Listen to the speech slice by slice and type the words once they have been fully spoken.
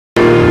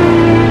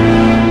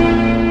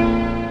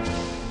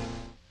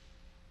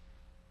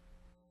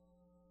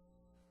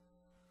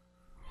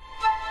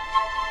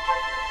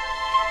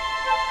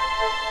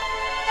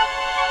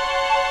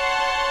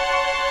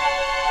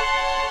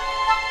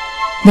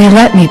They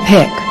let me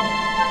pick.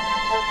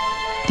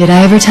 Did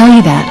I ever tell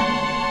you that?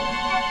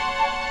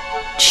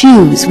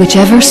 Choose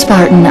whichever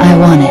Spartan I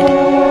wanted.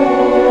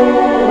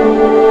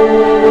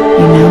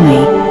 You know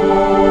me.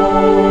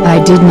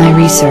 I did my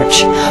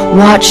research,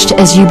 watched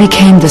as you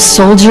became the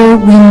soldier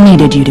we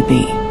needed you to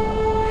be.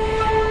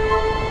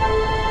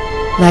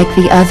 Like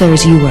the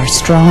others, you were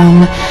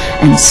strong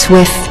and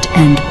swift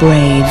and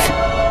brave.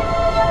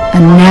 A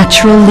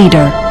natural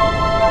leader.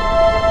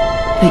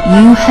 But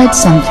you had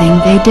something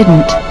they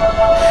didn't.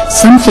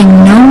 Something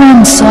no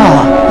one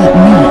saw but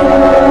me.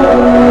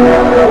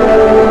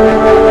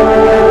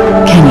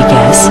 Can you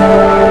guess?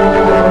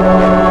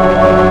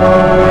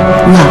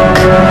 Luck.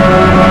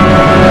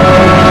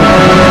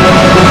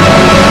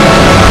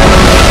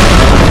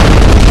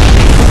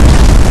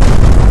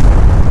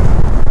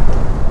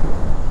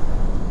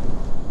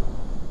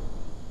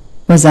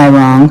 Was I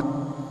wrong?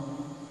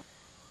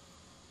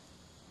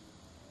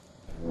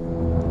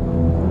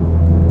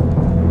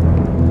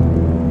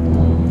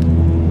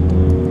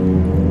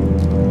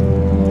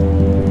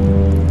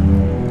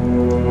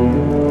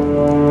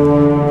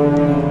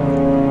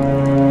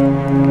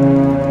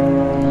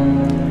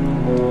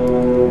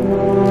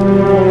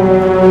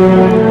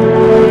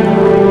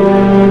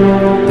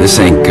 This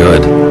ain't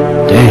good.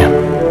 Damn.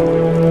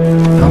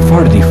 How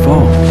far did he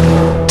fall?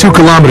 2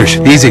 kilometers.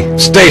 Easy.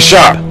 Stay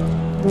sharp.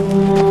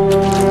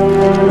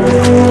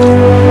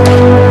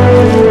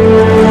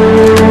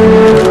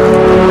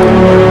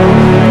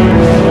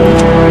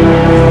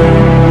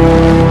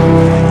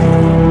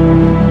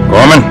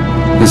 Gorman?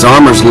 His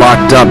armor's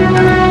locked up.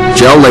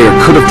 Gel layer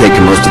could have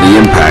taken most of the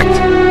impact.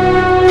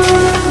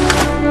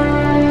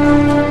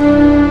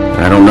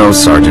 I don't know,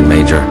 Sergeant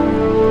Major.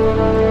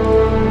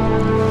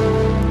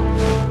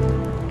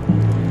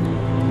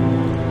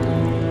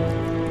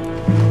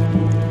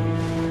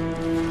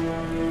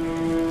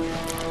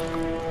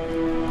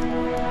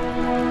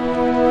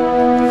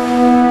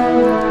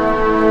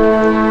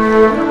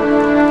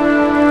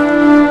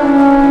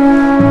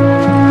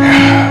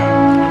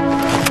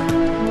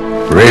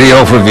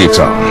 Radio for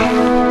Vito.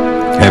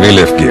 Heavy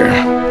lift gear.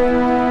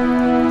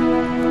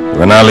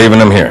 We're not leaving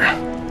them here.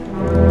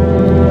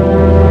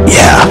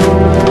 Yeah,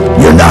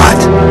 you're not.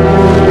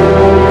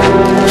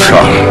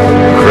 Oh,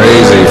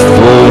 crazy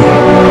fool.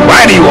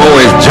 Why do you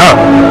always jump?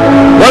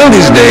 One of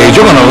these days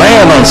you're gonna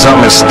land on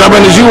something as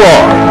stubborn as you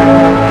are.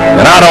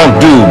 And I don't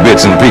do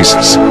bits and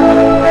pieces.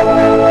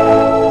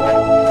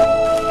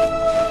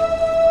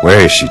 Where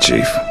is she,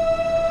 Chief?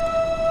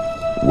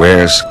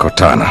 Where's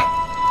Cortana?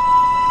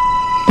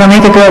 Don't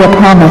make a girl a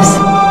promise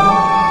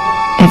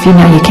if you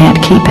know you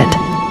can't keep it.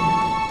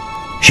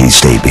 She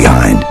stayed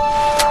behind.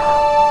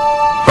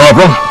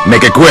 Corporal,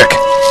 make it quick.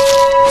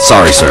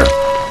 Sorry, sir.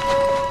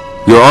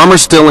 Your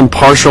armor's still in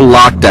partial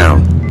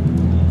lockdown.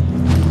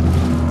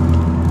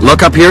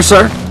 Look up here,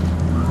 sir.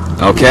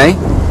 Okay.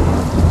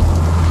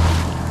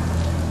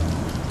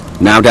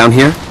 Now down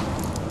here?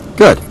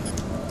 Good.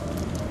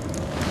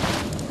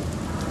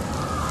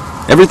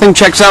 Everything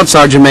checks out,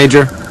 Sergeant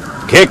Major.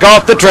 Kick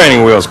off the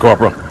training wheels,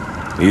 Corporal.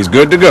 He's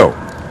good to go.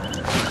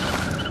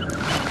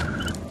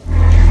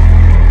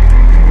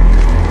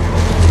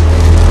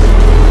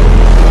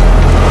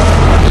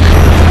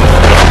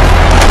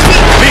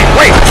 Pete,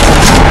 wait!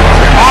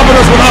 They're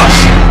arbiters with us!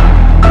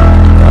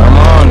 Come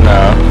on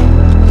now.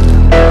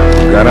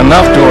 We've got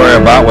enough to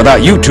worry about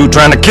without you two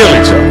trying to kill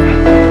each other.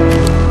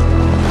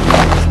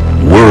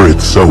 Were it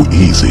so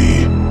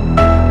easy.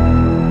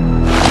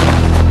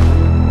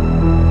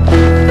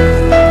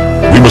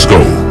 We must go.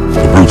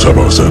 The brutes have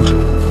our scent.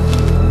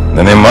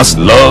 Then they must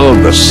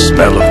love the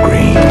smell of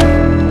green.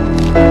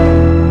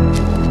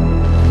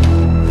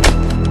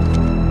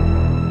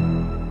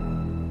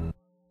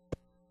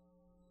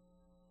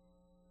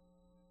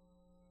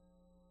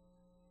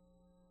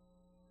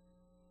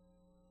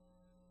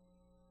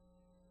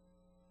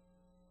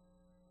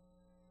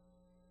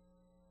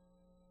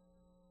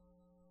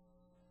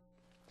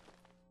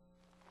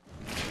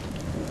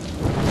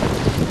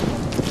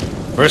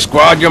 First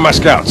squad, you're my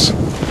scouts.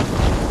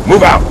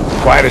 Move out,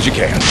 quiet as you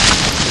can.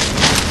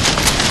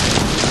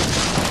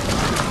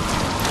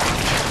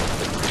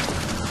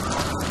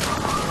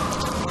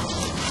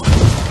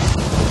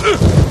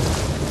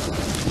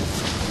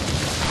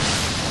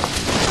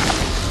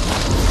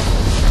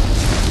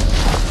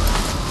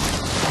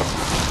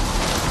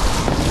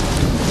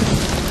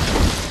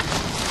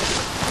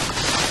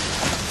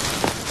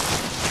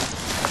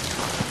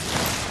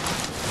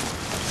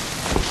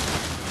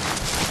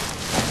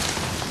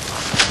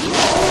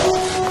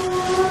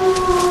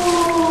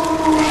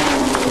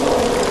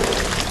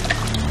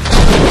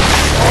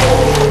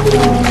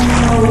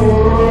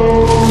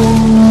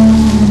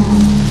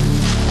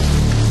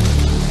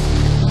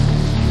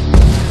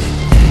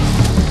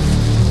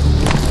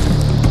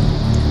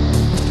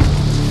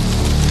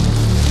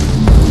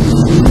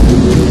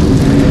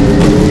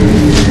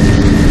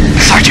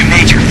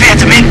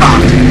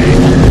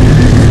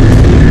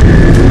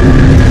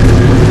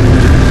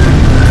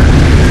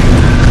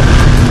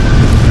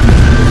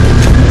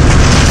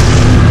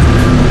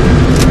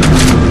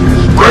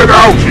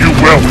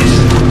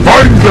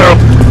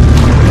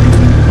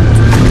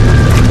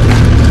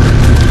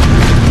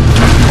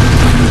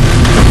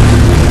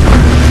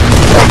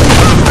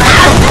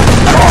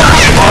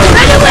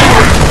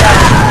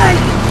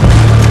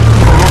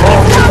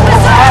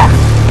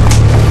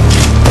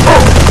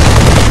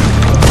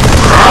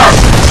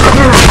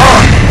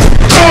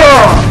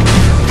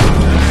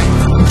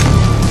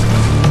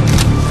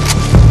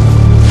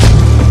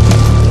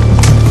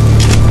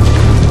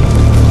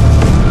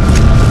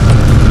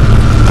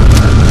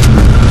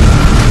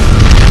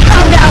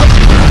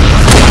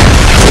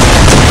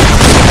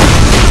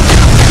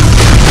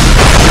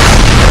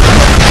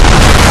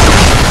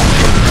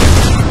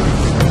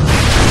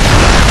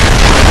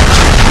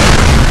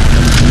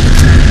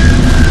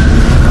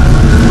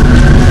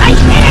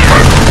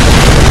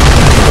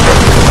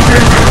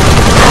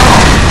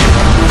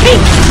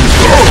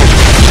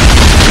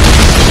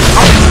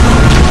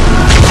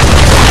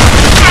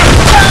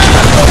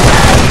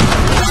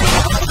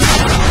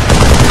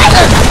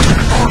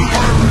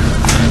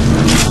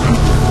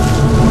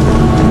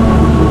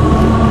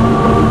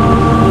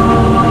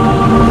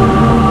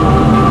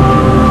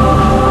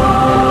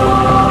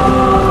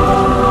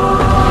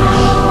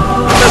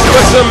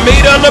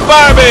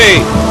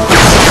 Barbie!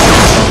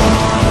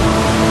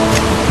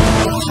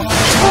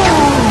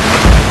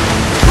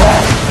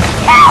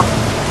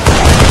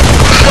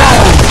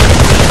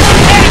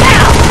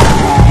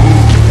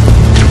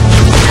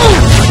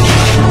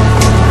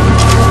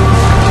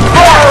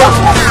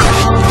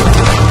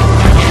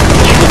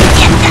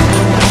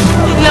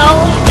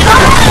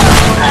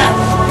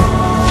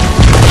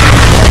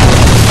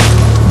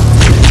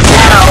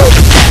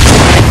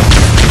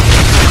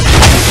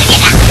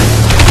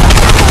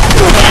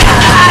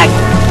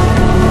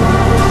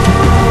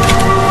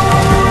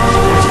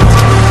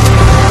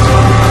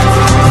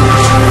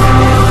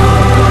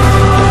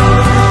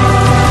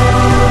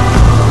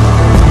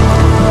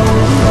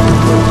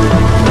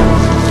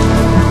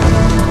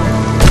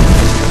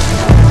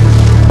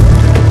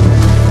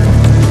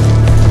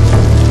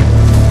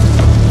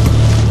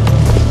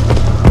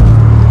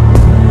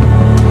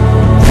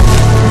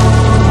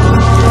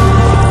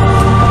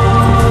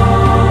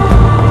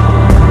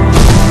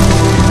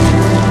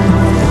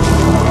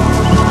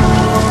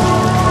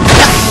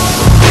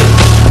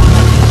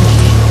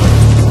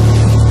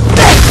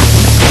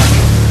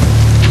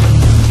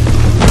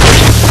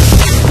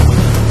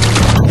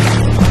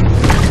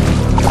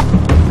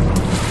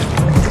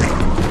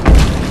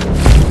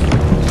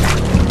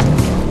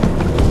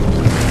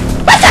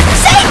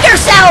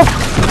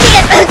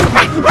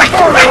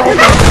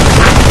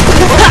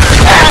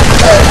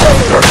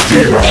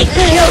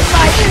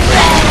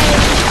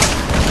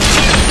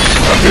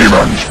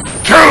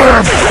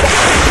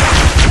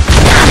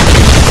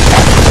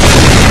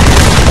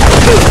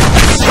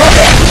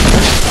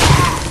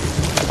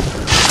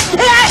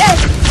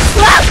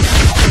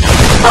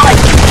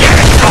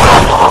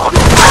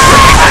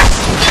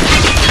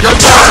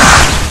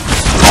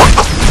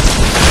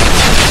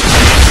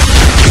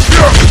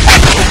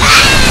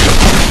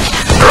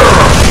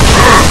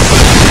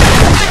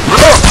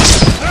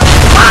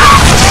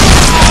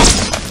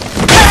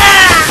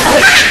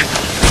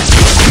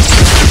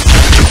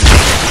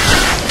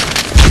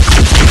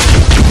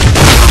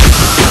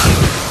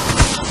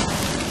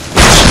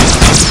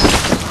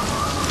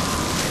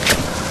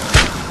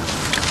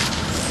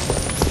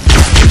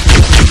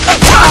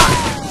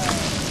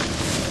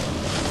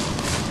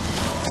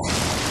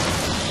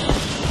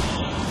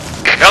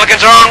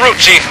 Pelicans are en route,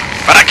 Chief,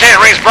 but I can't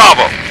raise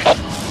Bravo.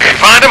 You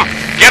find them?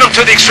 Get them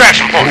to the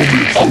extraction point.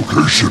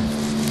 Location.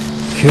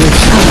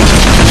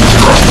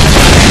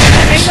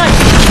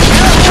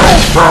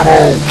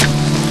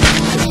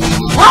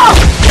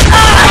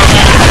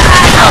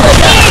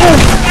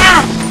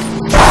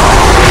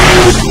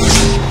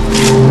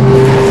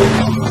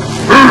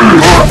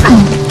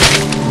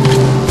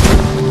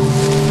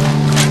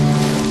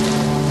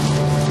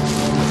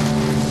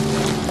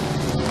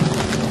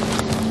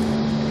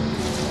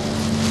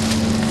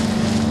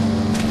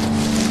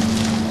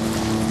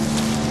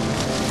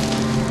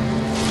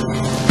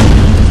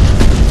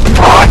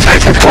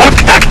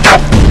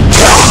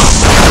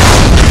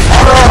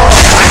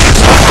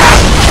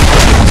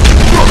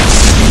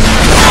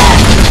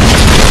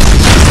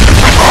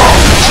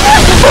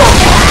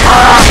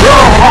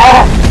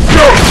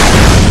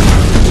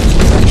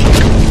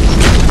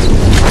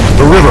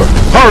 The river!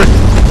 Hurry!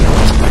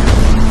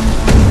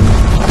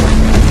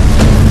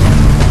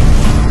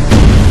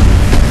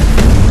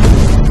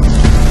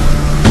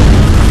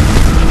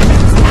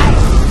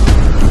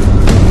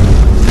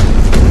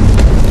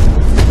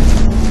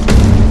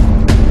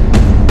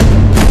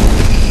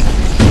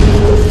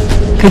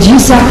 Could you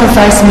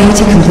sacrifice me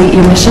to complete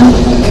your mission?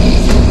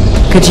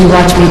 Could you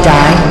watch me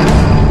die?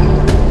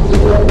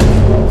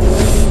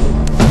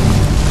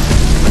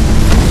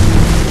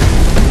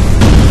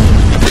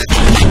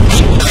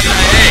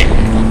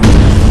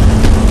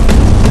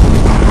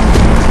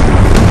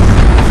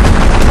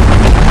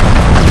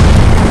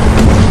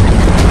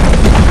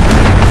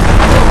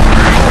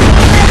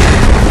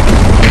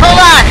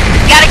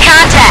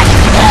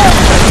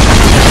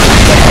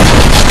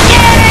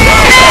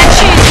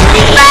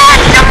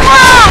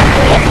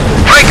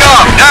 Break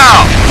off,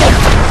 now!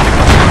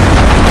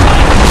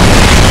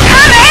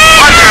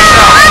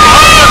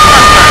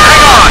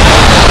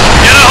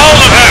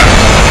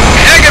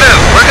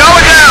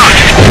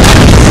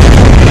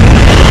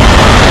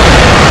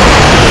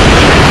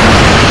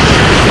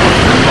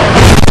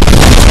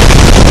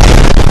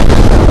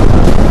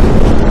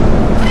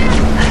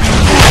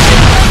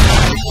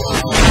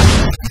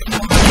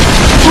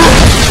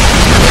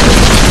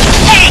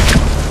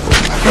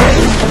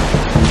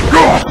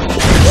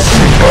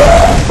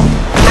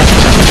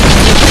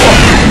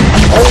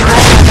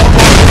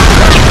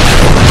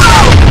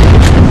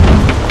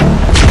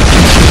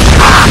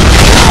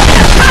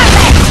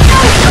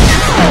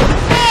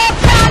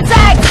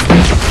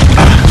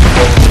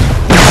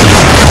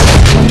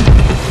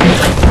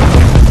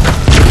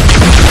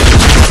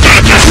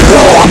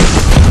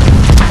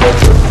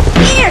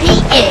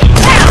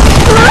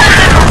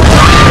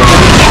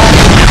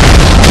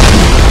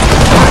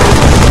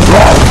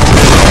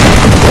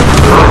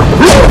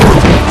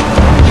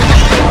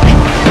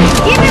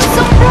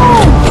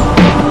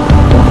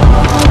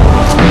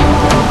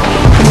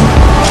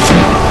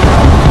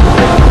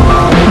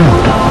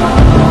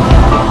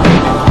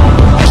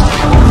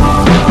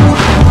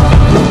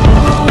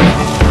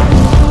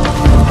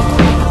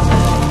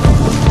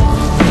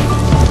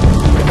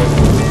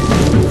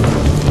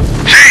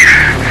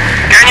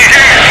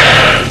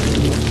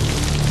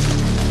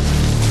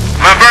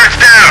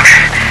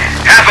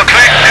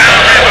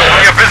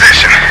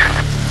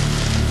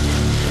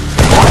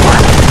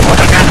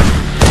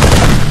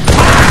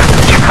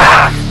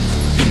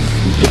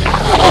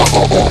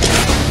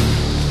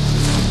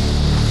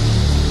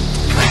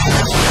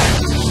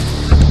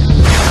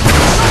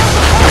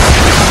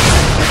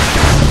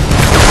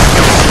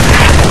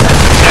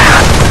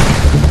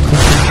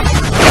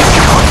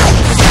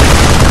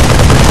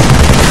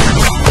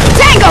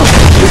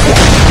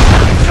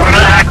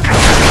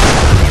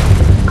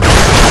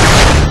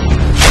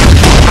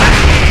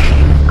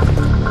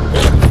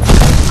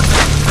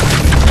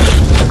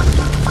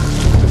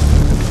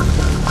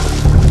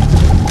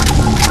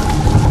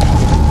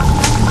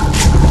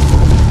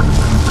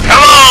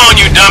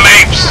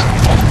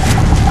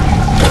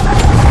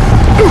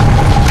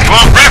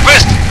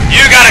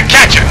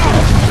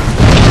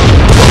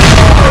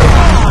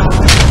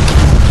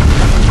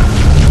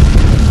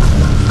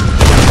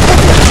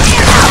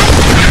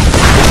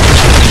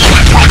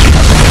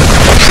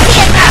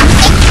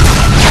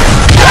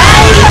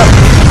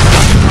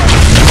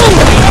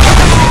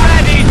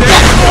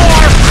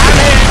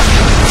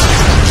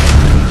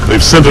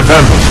 They've sent a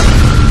phantom.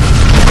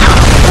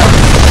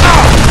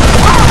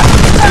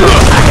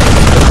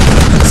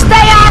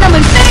 Stay on him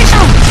and finish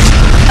him!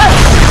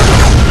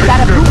 Got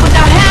a brute with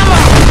that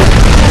hammer!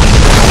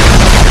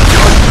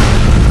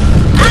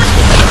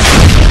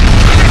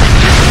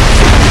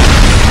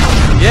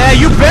 Yeah,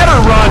 you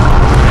better run!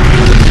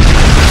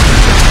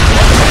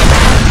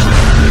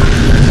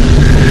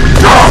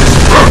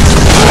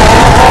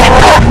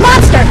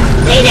 Monster!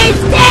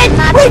 Leader's dead!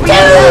 We're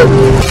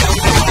doomed!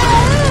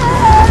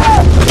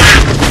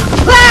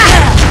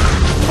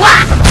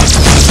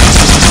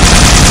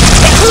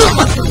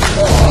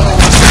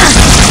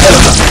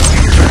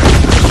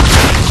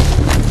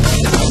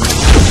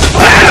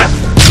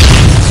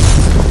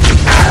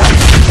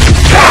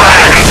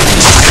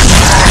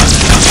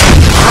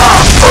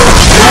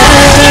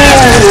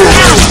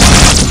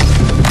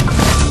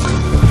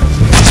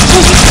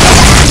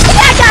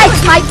 That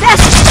guy's my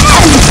best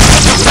friend!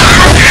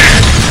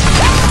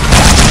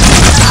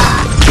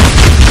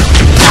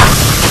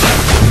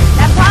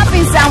 That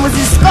popping sound was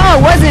his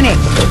skull, wasn't it?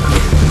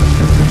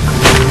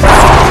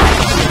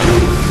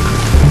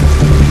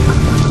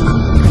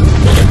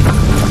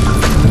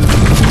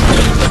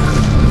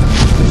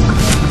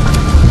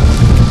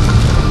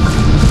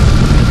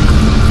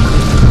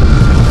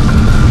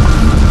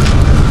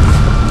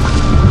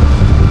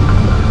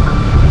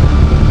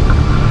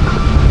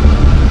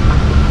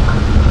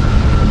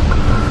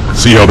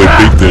 See how they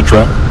bait their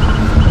trap?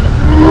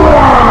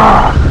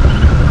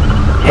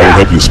 I will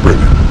help you spread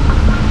it.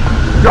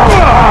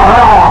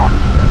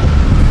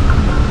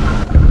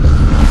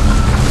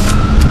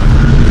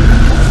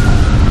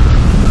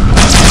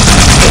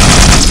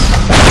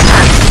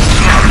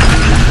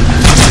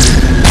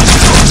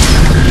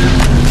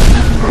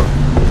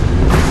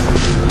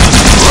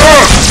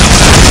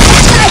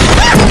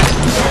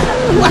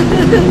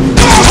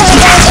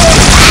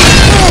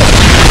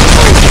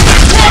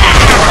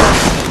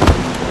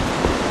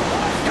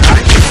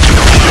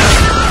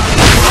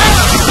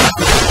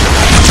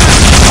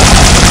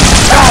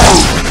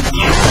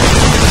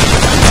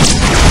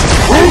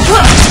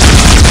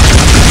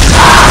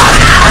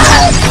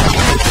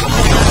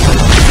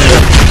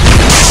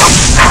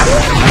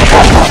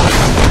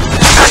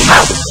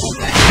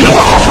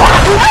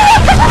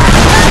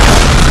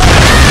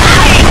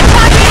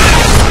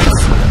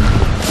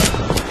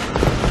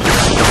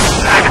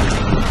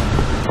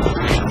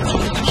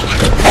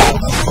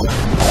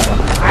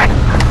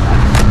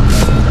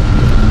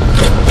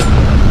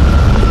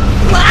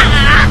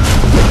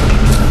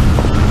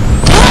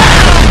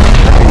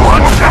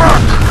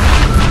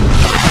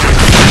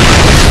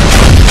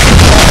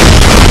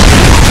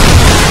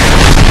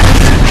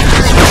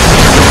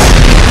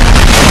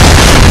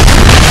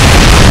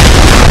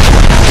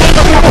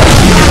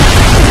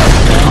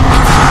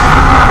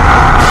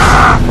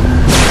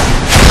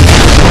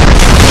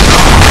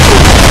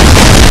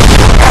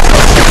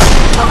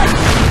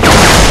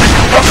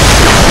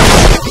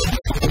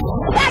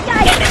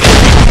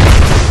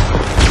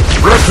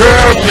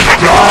 Prepare to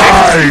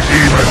die,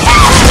 demon!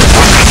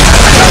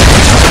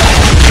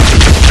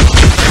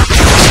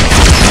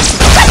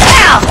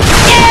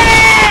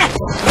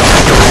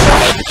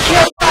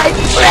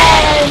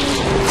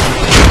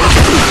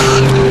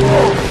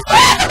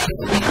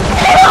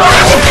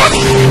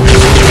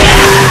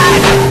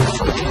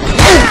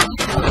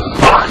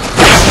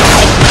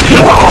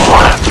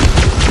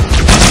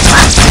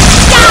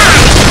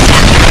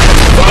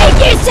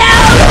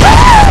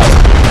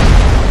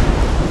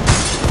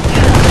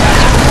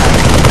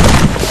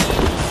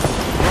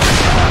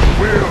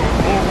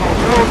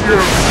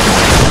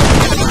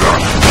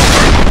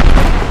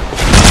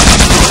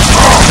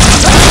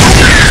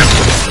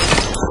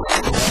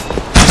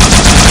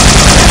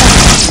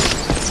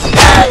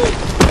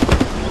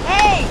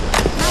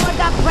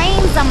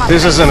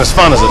 This isn't as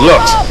fun as it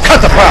looks.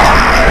 Cut the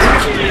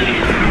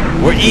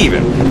power! We're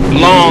even,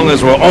 long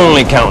as we're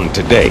only counting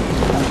today.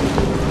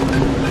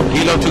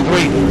 Kilo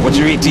 2-3, what's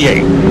your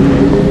ETA?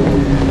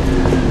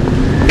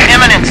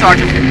 Imminent,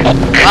 Sergeant.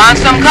 On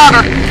some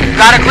cover.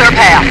 Got a clear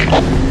path.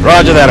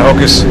 Roger that,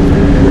 Hocus.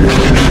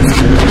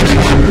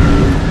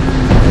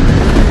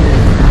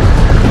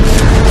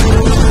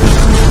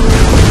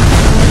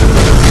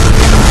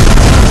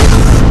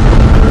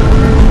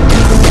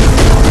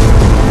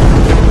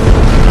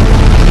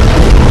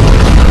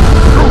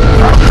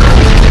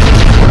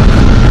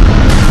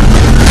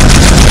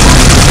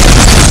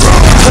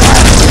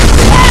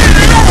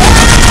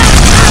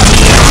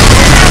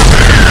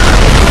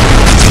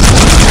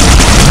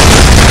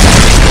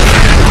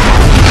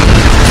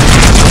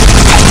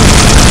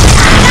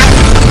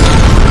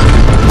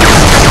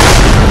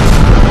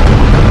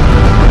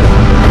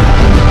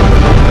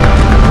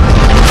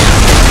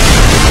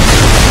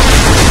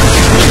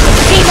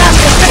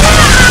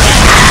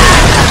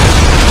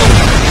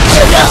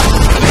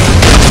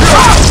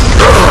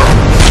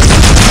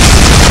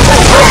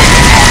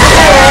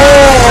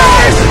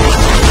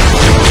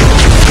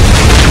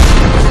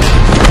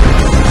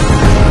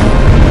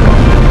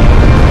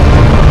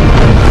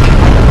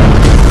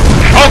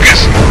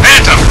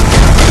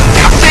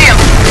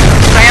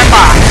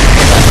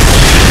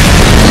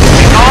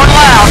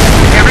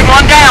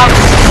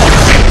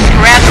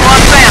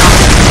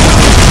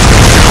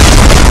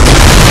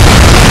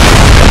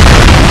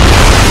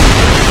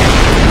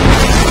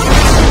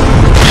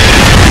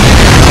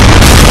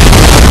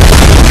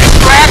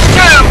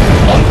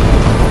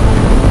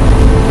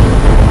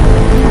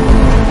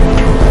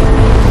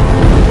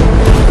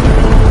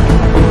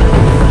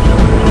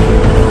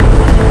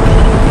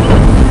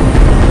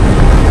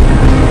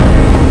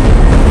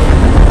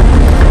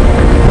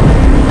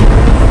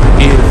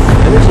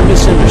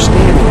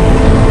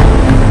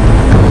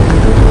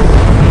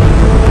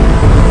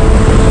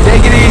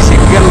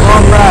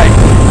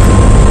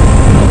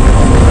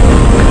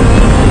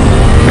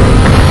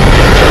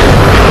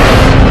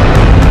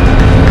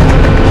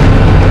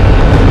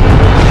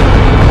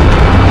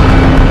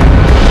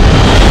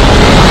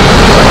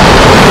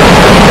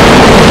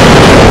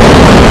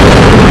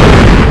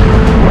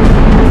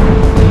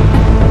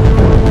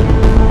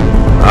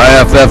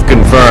 theft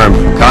confirmed.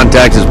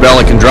 Contact is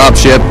Pelican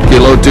dropship,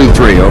 Kilo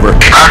 23, over.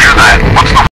 Roger that. What's the